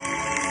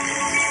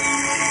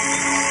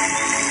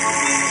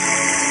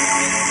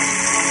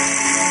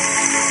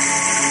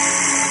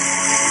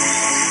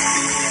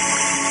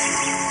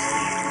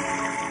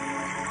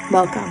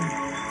Welcome.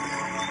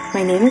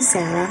 My name is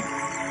Sarah,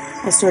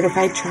 a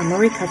certified trauma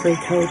recovery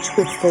coach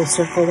with Full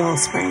Circle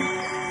Wellspring,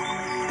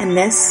 and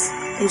this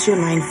is your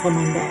Mindful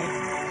Monday.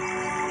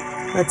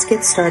 Let's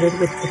get started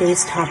with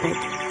today's topic,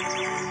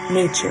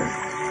 nature.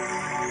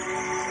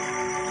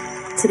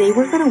 Today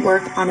we're going to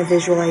work on a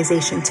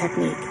visualization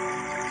technique.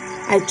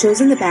 I've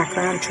chosen the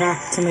background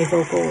track to my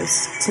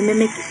vocals to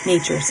mimic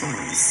nature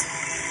sounds.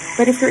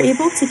 But if you're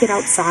able to get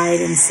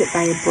outside and sit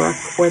by a brook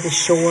or the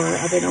shore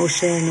of an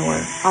ocean or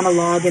on a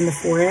log in the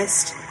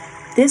forest,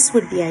 this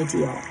would be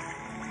ideal.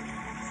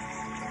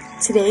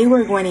 Today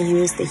we're going to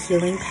use the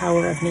healing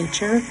power of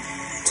nature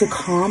to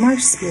calm our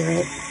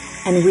spirit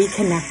and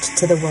reconnect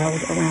to the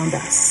world around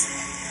us.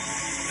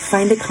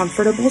 Find a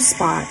comfortable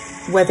spot,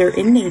 whether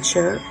in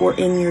nature or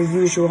in your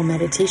usual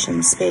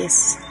meditation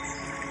space.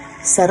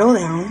 Settle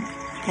down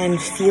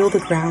and feel the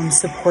ground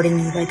supporting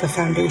you like a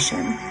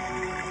foundation.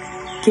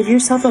 Give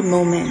yourself a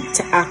moment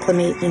to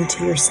acclimate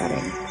into your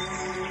setting.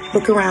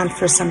 Look around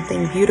for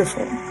something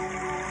beautiful,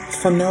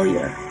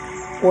 familiar,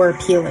 or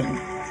appealing.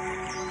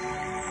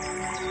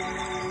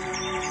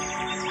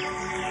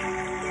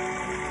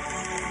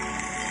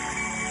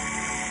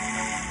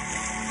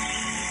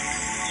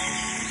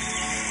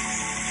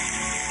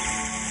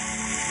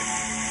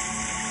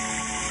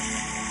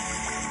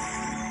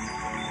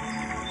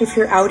 If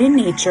you're out in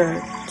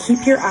nature,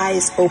 keep your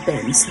eyes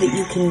open so that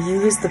you can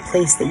use the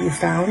place that you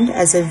found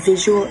as a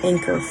visual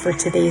anchor for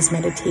today's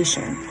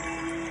meditation.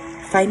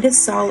 Find a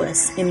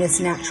solace in this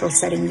natural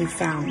setting you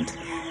found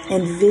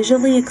and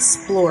visually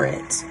explore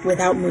it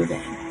without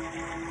moving.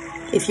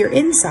 If you're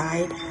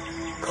inside,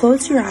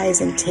 close your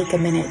eyes and take a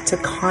minute to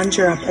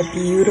conjure up a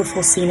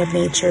beautiful scene of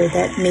nature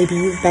that maybe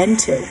you've been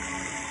to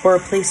or a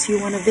place you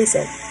want to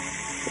visit.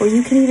 Or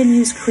you can even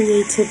use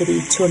creativity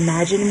to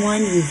imagine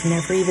one you've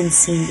never even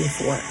seen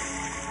before.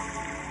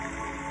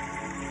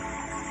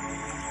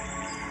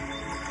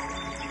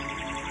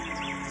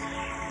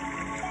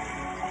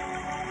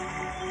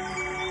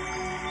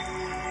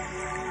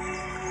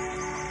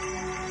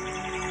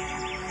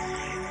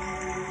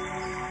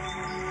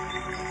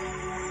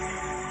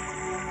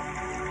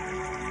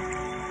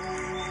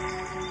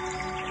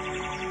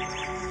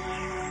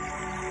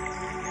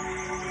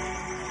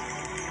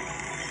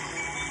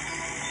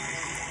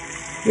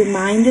 Your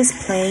mind is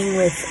playing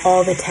with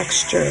all the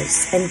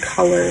textures and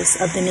colors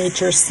of the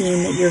nature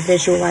scene that you're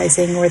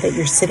visualizing or that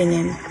you're sitting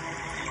in.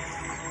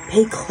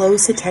 Pay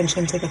close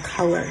attention to the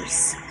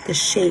colors, the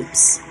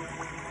shapes,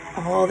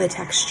 all the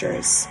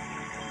textures.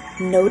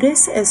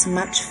 Notice as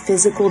much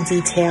physical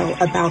detail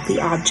about the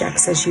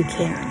objects as you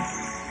can.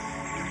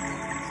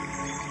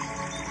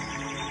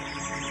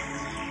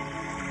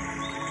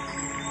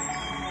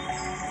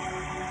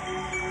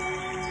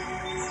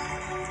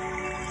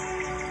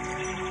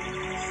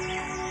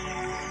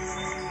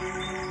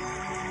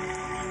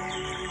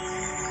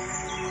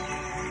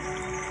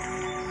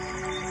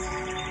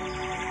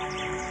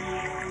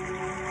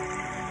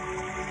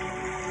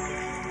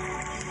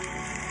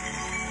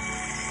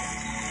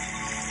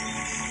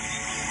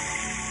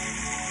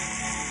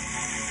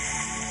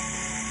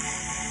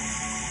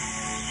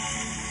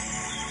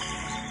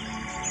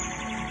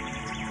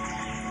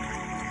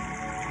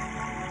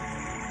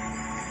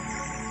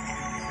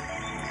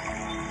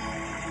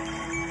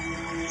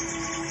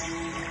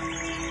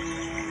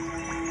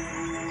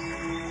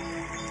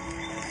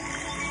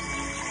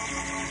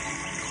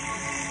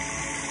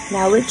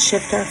 Now let's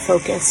shift our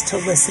focus to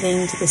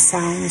listening to the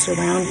sounds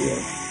around you,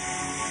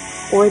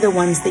 or the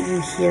ones that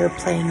you hear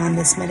playing on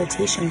this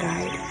meditation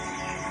guide.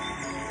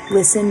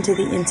 Listen to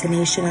the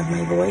intonation of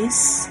my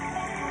voice,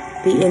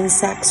 the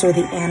insects or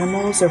the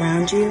animals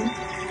around you,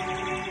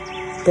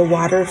 the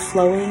water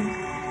flowing,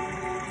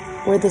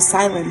 or the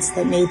silence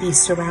that may be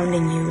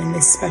surrounding you in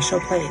this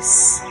special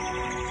place.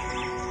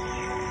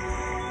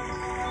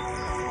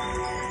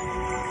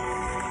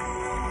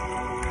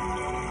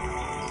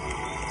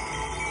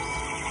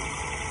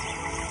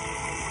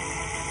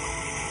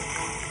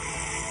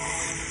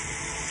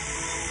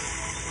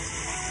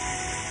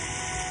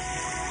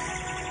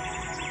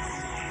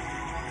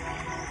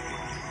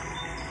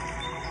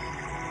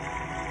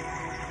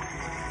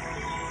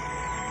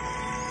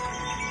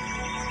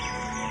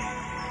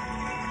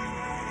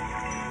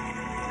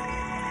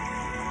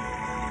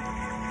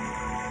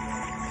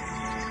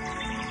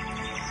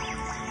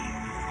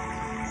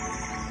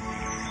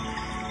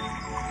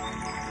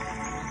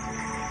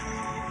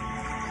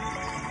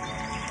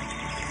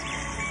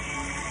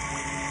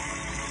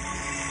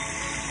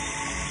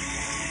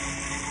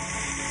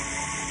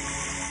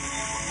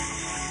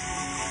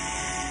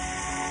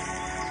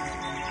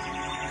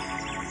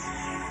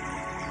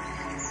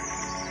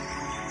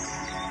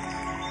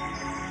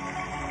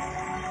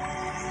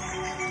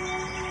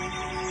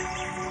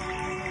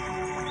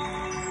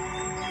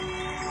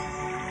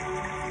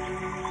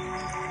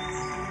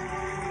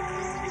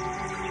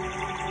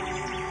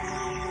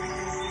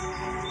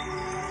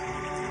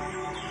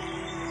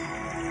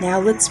 Now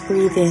let's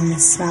breathe in the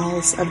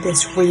smells of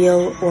this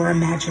real or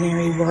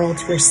imaginary world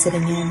you're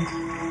sitting in.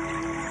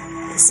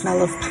 The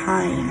smell of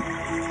pine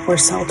or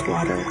salt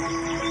water,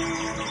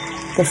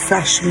 the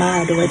fresh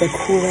mud or the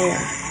cool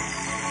air.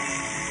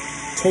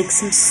 Take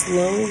some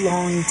slow,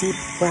 long, deep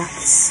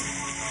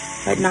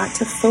breaths, but not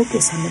to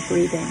focus on the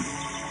breathing,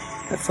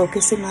 but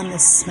focusing on the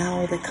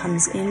smell that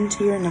comes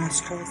into your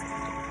nostrils.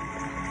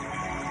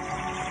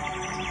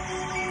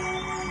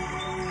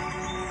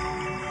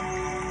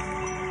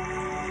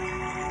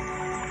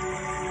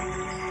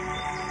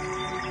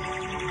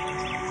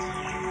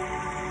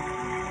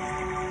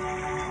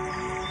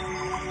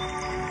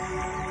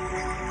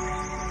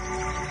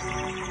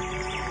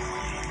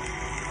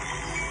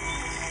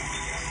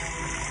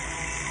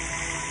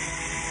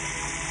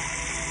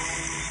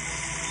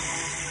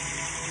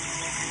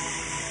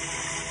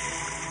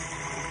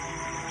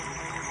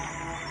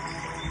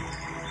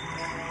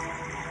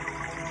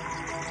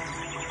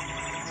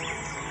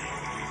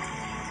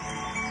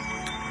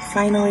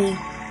 Finally,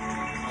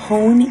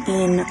 hone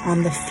in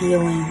on the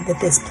feeling that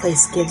this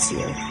place gives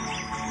you.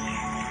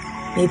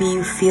 Maybe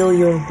you feel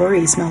your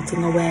worries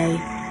melting away,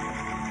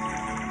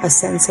 a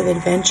sense of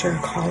adventure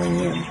calling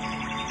you,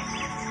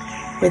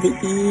 or the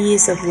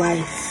ease of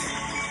life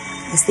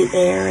as the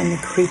air and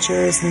the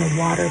creatures and the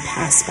water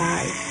pass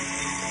by.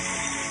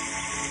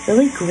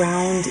 Really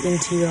ground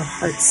into your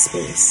heart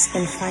space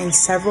and find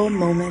several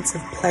moments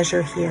of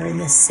pleasure here in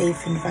this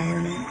safe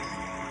environment.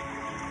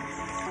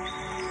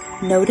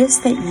 Notice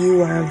that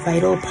you are a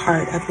vital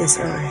part of this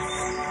earth,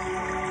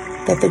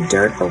 that the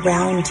dirt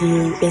around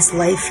you is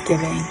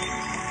life-giving,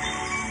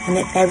 and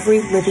that every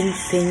living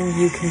thing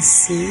you can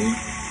see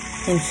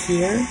and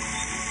hear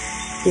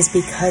is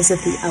because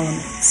of the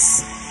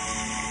elements.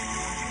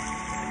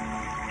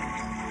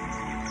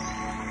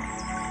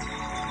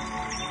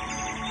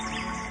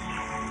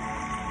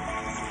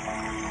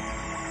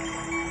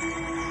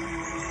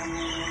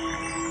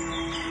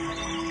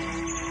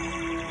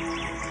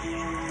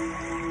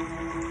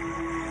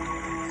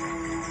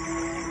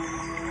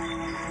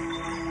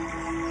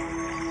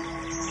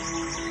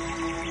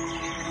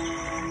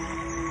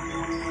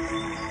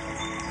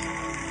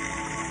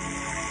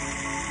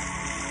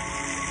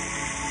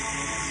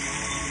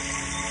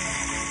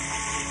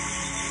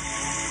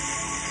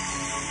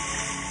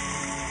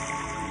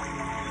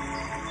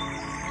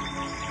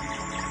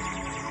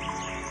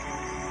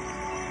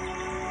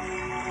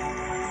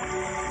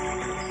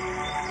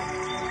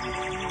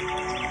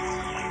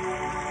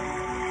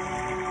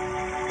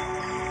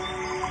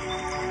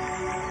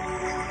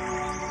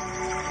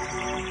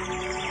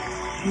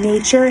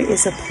 Nature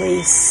is a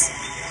place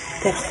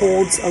that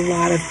holds a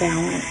lot of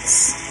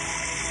balance.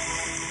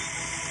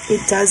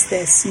 It does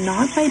this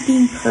not by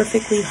being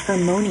perfectly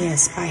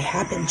harmonious by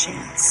happen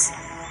chance.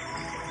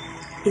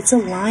 It's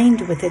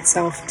aligned with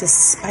itself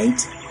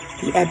despite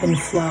the ebb and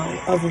flow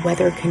of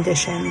weather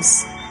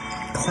conditions,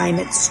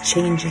 climates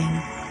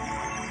changing,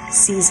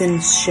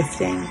 seasons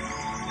shifting,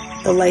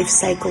 the life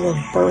cycle of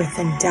birth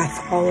and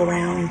death all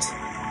around,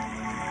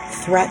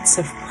 threats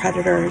of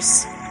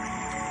predators,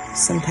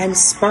 sometimes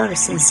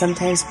sparse and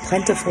sometimes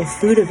plentiful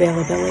food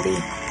availability,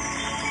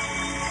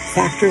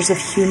 factors of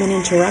human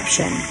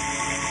interruption,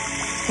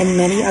 and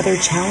many other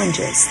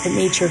challenges that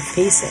nature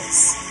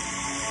faces.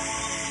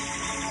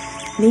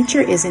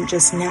 Nature isn't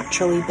just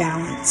naturally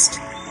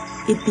balanced.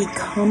 It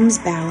becomes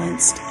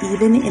balanced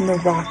even in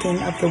the rocking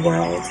of the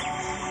world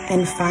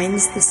and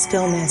finds the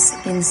stillness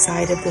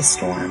inside of the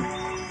storm.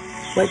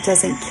 What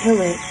doesn't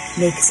kill it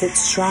makes it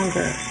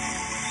stronger.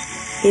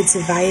 Its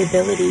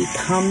viability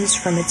comes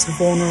from its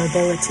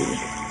vulnerability.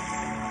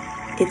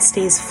 It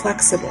stays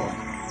flexible,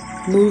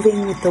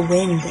 moving with the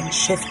wind and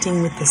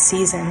shifting with the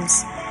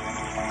seasons,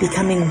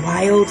 becoming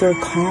wild or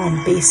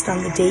calm based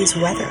on the day's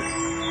weather.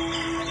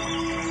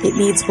 It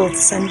needs both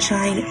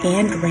sunshine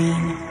and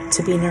rain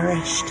to be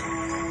nourished.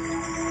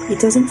 It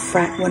doesn't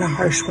fret when a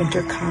harsh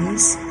winter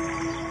comes.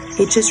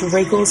 It just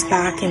wriggles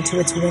back into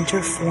its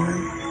winter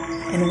form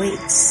and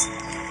waits.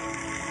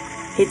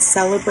 It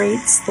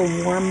celebrates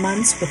the warm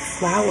months with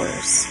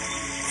flowers,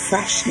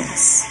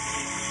 freshness,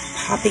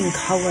 popping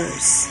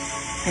colors,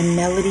 and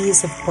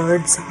melodies of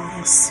bird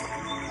songs.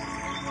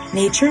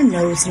 Nature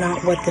knows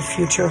not what the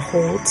future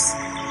holds,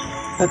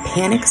 but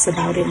panics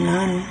about it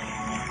none.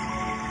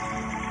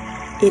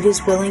 It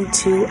is willing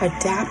to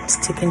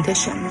adapt to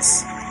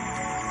conditions,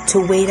 to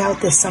wait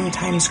out the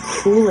sometimes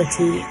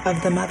cruelty of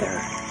the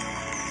mother,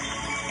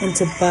 and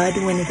to bud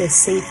when it is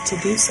safe to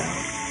do so.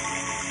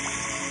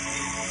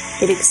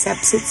 It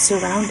accepts its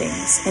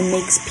surroundings and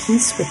makes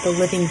peace with the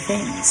living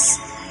things.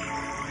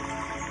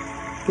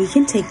 We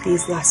can take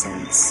these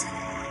lessons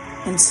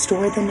and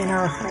store them in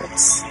our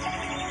hearts.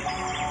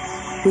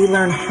 We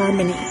learn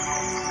harmony,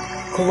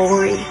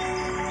 glory,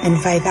 and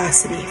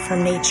vivacity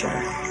from nature.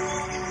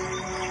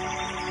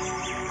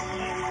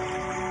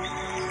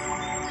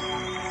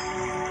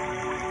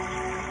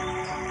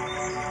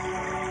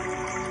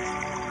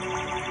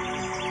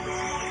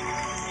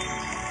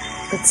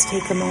 Let's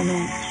take a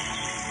moment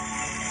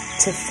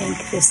to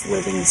thank this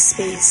living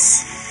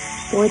space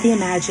or the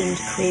imagined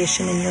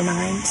creation in your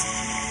mind.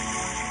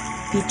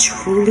 Be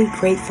truly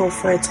grateful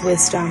for its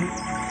wisdom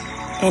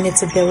and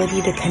its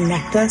ability to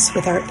connect us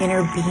with our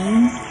inner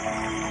being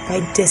by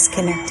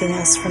disconnecting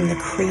us from the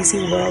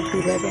crazy world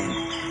we live in.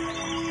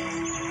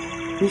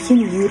 We can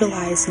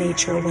utilize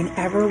nature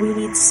whenever we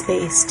need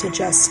space to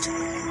just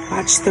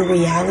watch the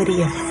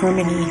reality of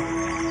harmony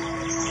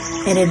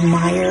and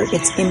admire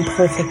its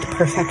imperfect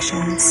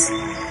perfections.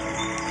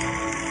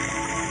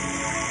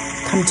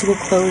 Come to a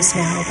close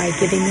now by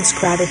giving this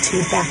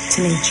gratitude back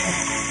to nature,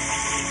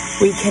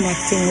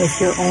 reconnecting with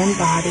your own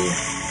body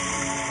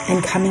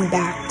and coming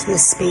back to the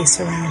space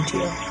around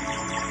you.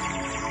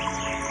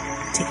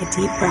 Take a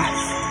deep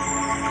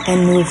breath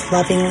and move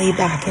lovingly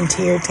back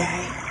into your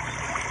day.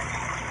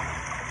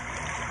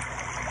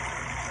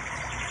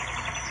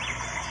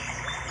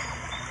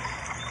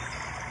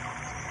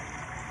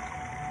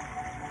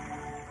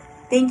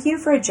 Thank you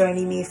for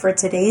joining me for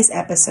today's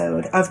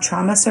episode of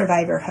Trauma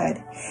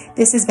Survivorhood.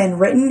 This has been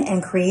written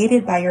and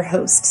created by your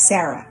host,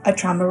 Sarah, a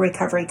trauma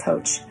recovery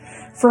coach.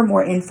 For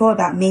more info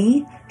about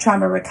me,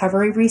 trauma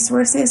recovery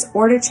resources,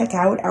 or to check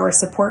out our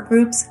support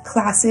groups,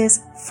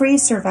 classes, free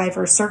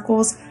survivor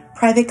circles,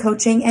 private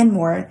coaching, and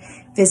more,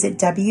 visit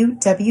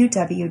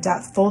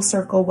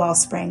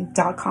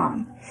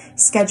www.fullcirclewellspring.com.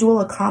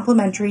 Schedule a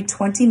complimentary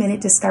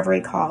 20-minute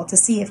discovery call to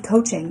see if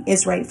coaching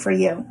is right for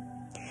you.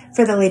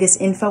 For the latest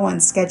info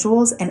on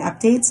schedules and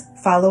updates,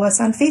 follow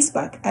us on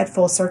Facebook at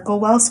Full Circle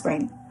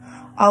Wellspring.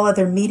 All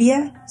other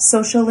media,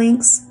 social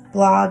links,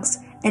 blogs,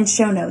 and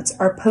show notes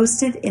are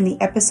posted in the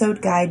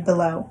episode guide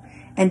below.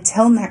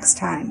 Until next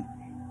time,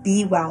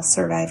 be well,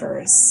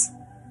 survivors.